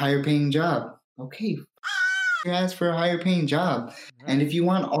want a higher paying job. Okay, your ass for a higher paying job. And right. if you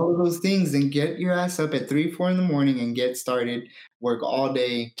want all of those things, then get your ass up at 3, 4 in the morning and get started. Work all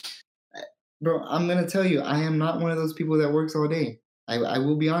day. Bro, I'm gonna tell you, I am not one of those people that works all day. I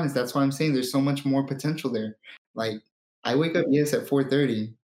will be honest. That's why I'm saying there's so much more potential there. Like I wake up, yes, at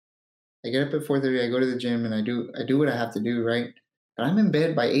 4:30. I get up at 4:30, I go to the gym and I do what I have to do, right? But I'm in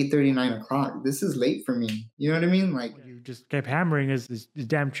bed by 8:30, 9 o'clock. This is late for me. You know what I mean? Like What you just kept hammering is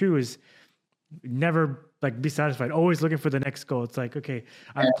damn true. Is never like be satisfied. Always looking for the next goal. It's like okay,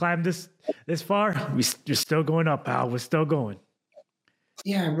 I've climbed this far. You're still going up, pal. We're still going.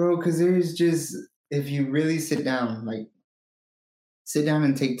 yeah, bro, because there's just if you really sit down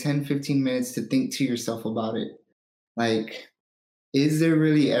and take 10, 15 minutes to think to yourself about it. Like, is there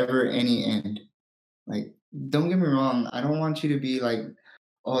really ever any end? Like, don't get me wrong. I don't want you to be like,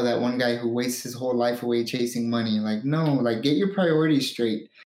 oh, that one guy who wastes his whole life away chasing money. Like, no, like, get your priorities straight.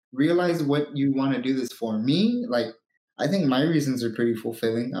 Realize what you want to do this for. Me, like, I think my reasons are pretty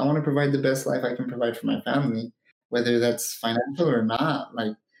fulfilling. I want to provide the best life I can provide for my family, whether that's financial or not.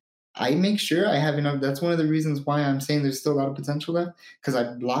 Like, I make sure I have enough. That's one of the reasons why I'm saying there's still a lot of potential left because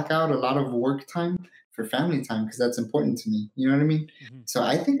I block out a lot of work time for family time because that's important to me. You know what I mean? Mhm. So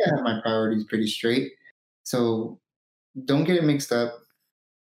I think I have my priorities pretty straight. So don't get it mixed up.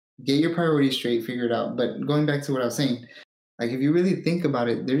 Get your priorities straight, figure it out. But going back to what I was saying, like if you really think about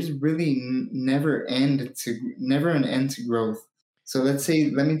it, there's really never an end to growth. So let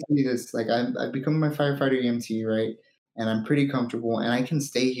me tell you this: like I've become my firefighter EMT, right? And I'm pretty comfortable, and I can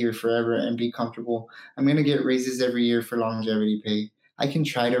stay here forever and be comfortable. I'm gonna get raises every year for longevity pay. I can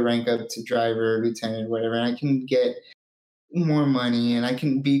try to rank up to driver, lieutenant, whatever, and I can get more money and I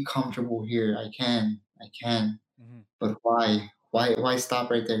can be comfortable here, I can. Mm-hmm. But why? Why stop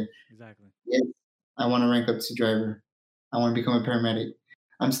right there? Exactly. Yes, I want to rank up to driver. I want to become a paramedic.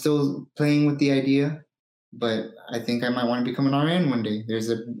 I'm still playing with the idea, but I think I might want to become an RN one day. There's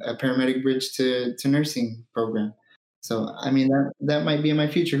a paramedic bridge to nursing program. So I mean that might be in my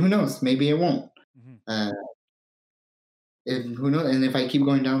future. Who knows? Maybe it won't. Mm-hmm. Uh, if who knows? And if I keep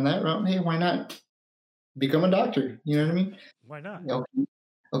going down that route, hey, why not become a doctor? You know what I mean? Why not?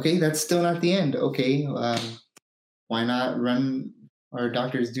 Okay, that's still not the end. Okay, why not run, or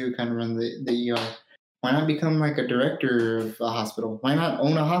doctors do kind of run the ER. Why not become like a director of a hospital? Why not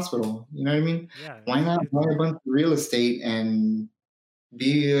own a hospital? You know what I mean? Yeah. Why not buy a bunch of real estate and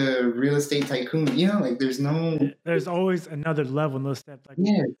be a real estate tycoon? You know, like There's always another level, no step.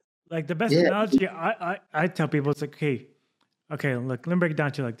 yeah, Like the best yeah, analogy I tell people, it's like, okay, look, let me break it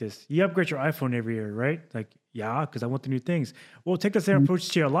down to you like this. You upgrade your iPhone every year, right? Like, yeah, because I want the new things. Well, take the same approach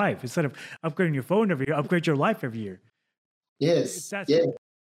to your life. Instead of upgrading your phone every year, upgrade your life every year. It's yes, that yeah, simple.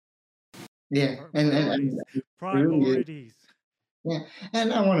 yeah, Priorities. and Priorities. yeah,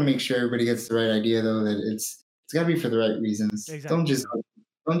 and I want to make sure everybody gets the right idea though, that it's got to be for the right reasons. Exactly.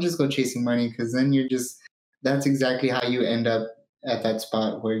 Don't just go chasing money, because then that's exactly how you end up at that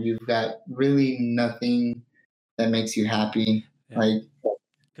spot where you've got really nothing that makes you happy. Yeah.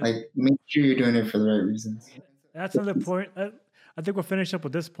 Like make sure you're doing it for the right reasons. That's another point. I think we'll finish up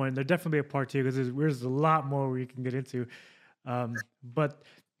with this point. There'll definitely be a part two because there's a lot more we can get into. But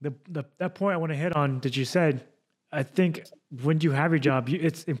that point I want to hit on that you said, I think when you have your job,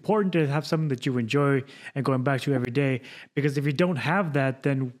 it's important to have something that you enjoy and going back to every day. Because if you don't have that,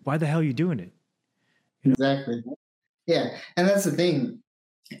 then why the hell are you doing it? Exactly. Yeah, and that's the thing.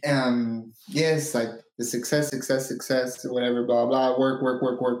 Yes, like the success, or whatever, blah blah, work.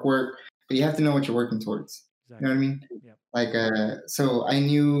 But you have to know what you're working towards. Exactly. You know what I mean? Yep. Like, so I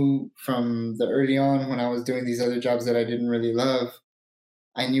knew from the early on when I was doing these other jobs that I didn't really love,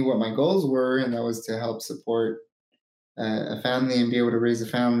 I knew what my goals were, and that was to help support a family and be able to raise a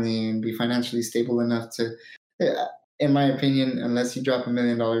family and be financially stable enough to. In my opinion, unless you drop $1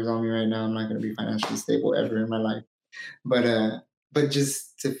 million on me right now, I'm not going to be financially stable ever in my life. But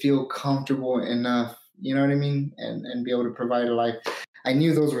just to feel comfortable enough, you know what I mean, and be able to provide a life. I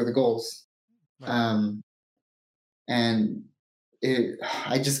knew those were the goals, Right. and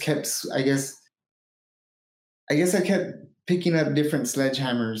I just kept. I guess I kept picking up different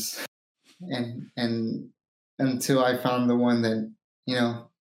sledgehammers, and until I found the one that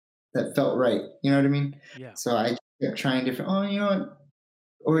that felt right. You know what I mean? Yeah. So I kept trying different. Oh, you know what?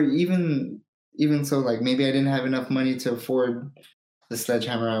 Or even so, like maybe I didn't have enough money to afford the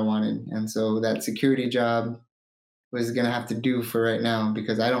sledgehammer I wanted, and so that security job was gonna have to do for right now,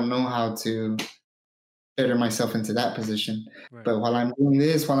 because I don't know how to better myself into that position. Right. But while I'm doing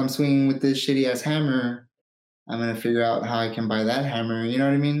this, while I'm swinging with this shitty ass hammer, I'm gonna figure out how I can buy that hammer. You know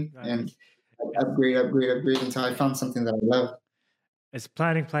what I mean? Right. And upgrade until I found something that I love. It's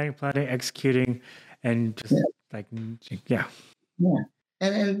planning, executing, and just Yeah.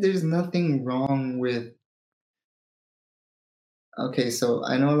 And there's nothing wrong with. Okay, so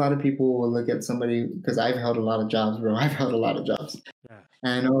I know a lot of people will look at somebody, because I've held a lot of jobs, bro. I've held a lot of jobs. Yeah.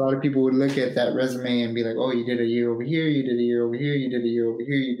 And I know a lot of people would look at that resume and be like, oh, you did a year over here, you did a year over here, you did a year over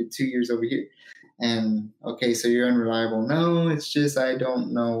here, you did 2 years over here. And okay, so you're unreliable. No, it's just I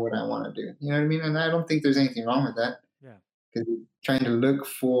don't know what I want to do. You know what I mean? And I don't think there's anything wrong with that. Yeah. Because you're trying to look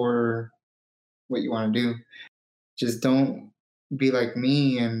for what you want to do. Just don't be like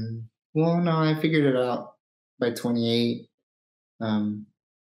me and, well, no, I figured it out by 28.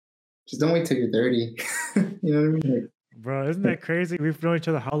 Just don't wait till you're 30. You know what I mean? Bro, isn't that crazy? We've known each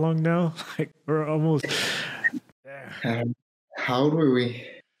other how long now? Like we're almost. How old were we?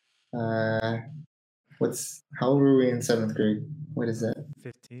 How old were we in 7th grade? What is that?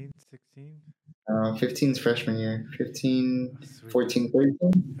 15, 16? 15's freshman year. 15, Sweet. 14,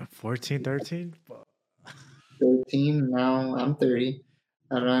 13? 14, 13? 13. Now I'm 30.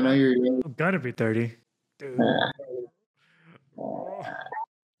 I don't know. I know you're. I'm gonna be 30. Dude.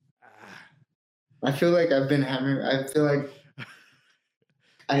 I feel like I've been hammering. I feel like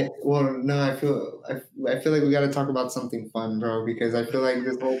I feel like we got to talk about something fun, bro, because I feel like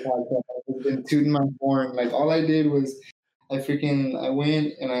this whole podcast has been tooting my horn. Like all I did was I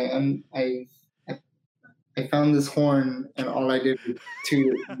went and I found this horn, and all I did was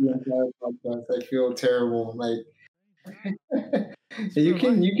toot it the entire podcast. I feel terrible. Like you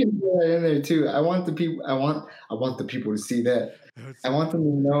can do that in there too. I want the people to see that. I want them to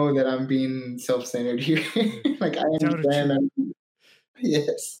know that I'm being self-centered here. Like I understand that.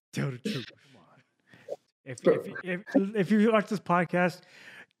 Yes. Tell the truth. Come on. If you watch this podcast,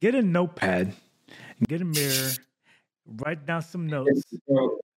 get a notepad and get a mirror, write down some notes.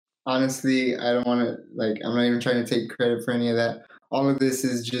 So, honestly, I don't want to I'm not even trying to take credit for any of that. All of this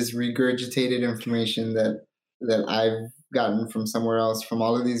is just regurgitated information that I've gotten from somewhere else, from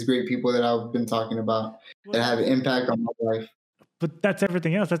all of these great people that I've been talking about that have an impact on my life. But that's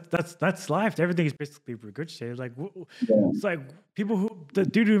everything else. That's life. Everything is basically regurgitated. Like it's like people the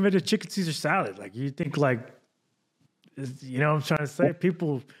dude who invented chicken Caesar salad. Like you think you know what I'm trying to say?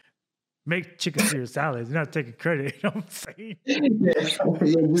 People make chicken Caesar salad. They're not taking credit. You know what I'm saying? Yeah,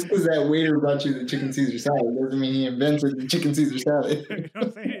 just because that waiter brought you the chicken Caesar salad doesn't mean he invented the chicken Caesar salad. You know what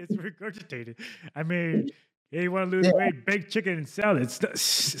I'm saying? It's regurgitated. I mean, hey, you want to lose weight? Bake chicken and salad.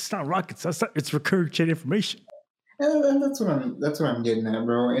 It's not rocket science. It's regurgitated information. And that's what I'm getting at,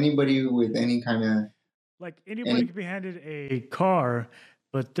 bro. Anybody with any kind of anybody can be handed a car,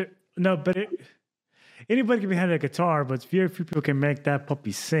 but anybody can be handed a guitar, but very few people can make that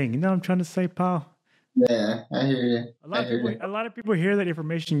puppy sing. You know what I'm trying to say, pal? Yeah, I hear you. A lot of people hear that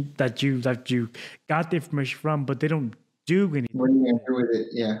information that you got the information from, but they don't do anything. What are you gonna do with it?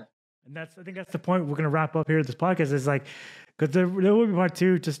 Yeah. And I think that's the point we're gonna wrap up here at this podcast. Is because there will be part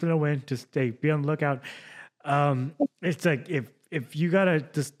 2. Just to know when. Just be on the lookout. It's like if you gotta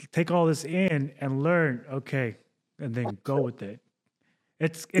just take all this in and learn, okay, and then go with it.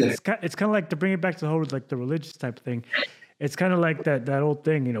 It's kind of like, to bring it back to the whole the religious type of thing. It's kind of like that old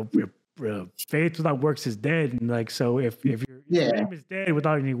thing, you know, faith without works is dead, and so if your name is dead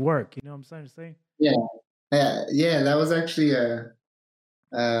without any work, you know what I'm trying to say? Yeah. That was actually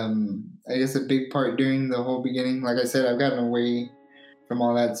I guess a big part during the whole beginning. Like I said, I've gotten away from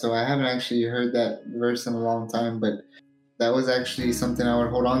all that, so I haven't actually heard that verse in a long time, but that was actually something I would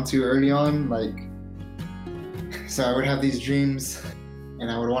hold on to early on. So I would have these dreams and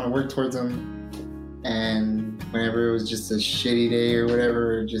I would want to work towards them, and whenever it was just a shitty day or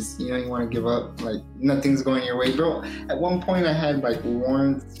whatever, just you want to give up, nothing's going your way, bro. At one point I had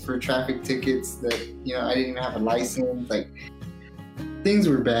warrants for traffic tickets that I didn't even have a license. Things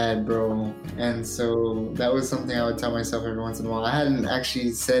were bad, bro. And so that was something I would tell myself every once in a while. I hadn't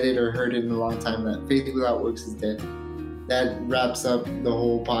actually said it or heard it in a long time, that faith without works is dead. That wraps up the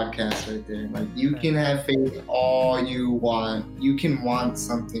whole podcast right there. You can have faith all you want. You can want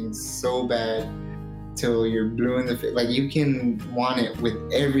something so bad till you're blue in the face. You can want it with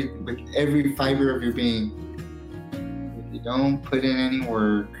every fiber of your being. If you don't put in any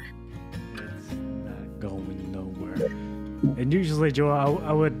work, it's not going nowhere. And usually, Joe,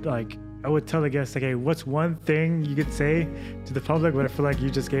 I would tell the guests, hey, what's one thing you could say to the public? But I feel like you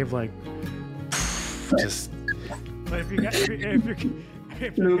just gave just. But if you got,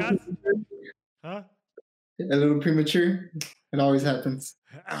 huh? A little premature. It always happens.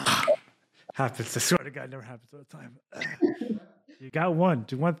 Happens. I swear to God, it never happens all the time. You got one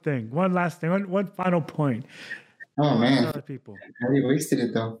thing, one last thing, one final point. Oh man, other people. I already wasted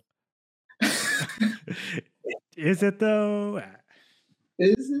it though. Is it though?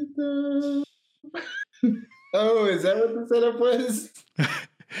 Is it though? Oh, is that what the setup was?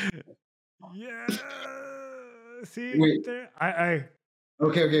 Yeah. See, wait. There?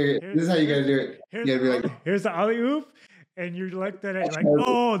 Okay. This is how you gotta do it. You gotta be here's the alley oop, and you like that,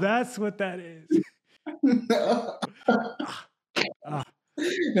 oh, that's what that is. No,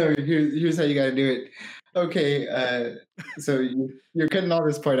 here's how you gotta do it. Okay, so you're cutting all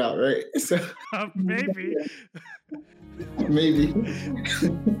this part out, right? So maybe.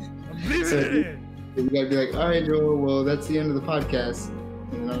 So you gotta be all right, Joel. Well, that's the end of the podcast,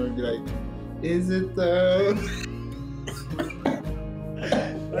 and I'm gonna be like, is it though?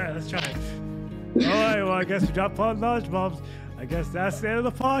 All right, let's try it. All right, well, I guess we dropped all knowledge bombs. I guess that's the end of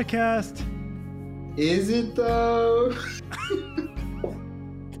the podcast. Is it though?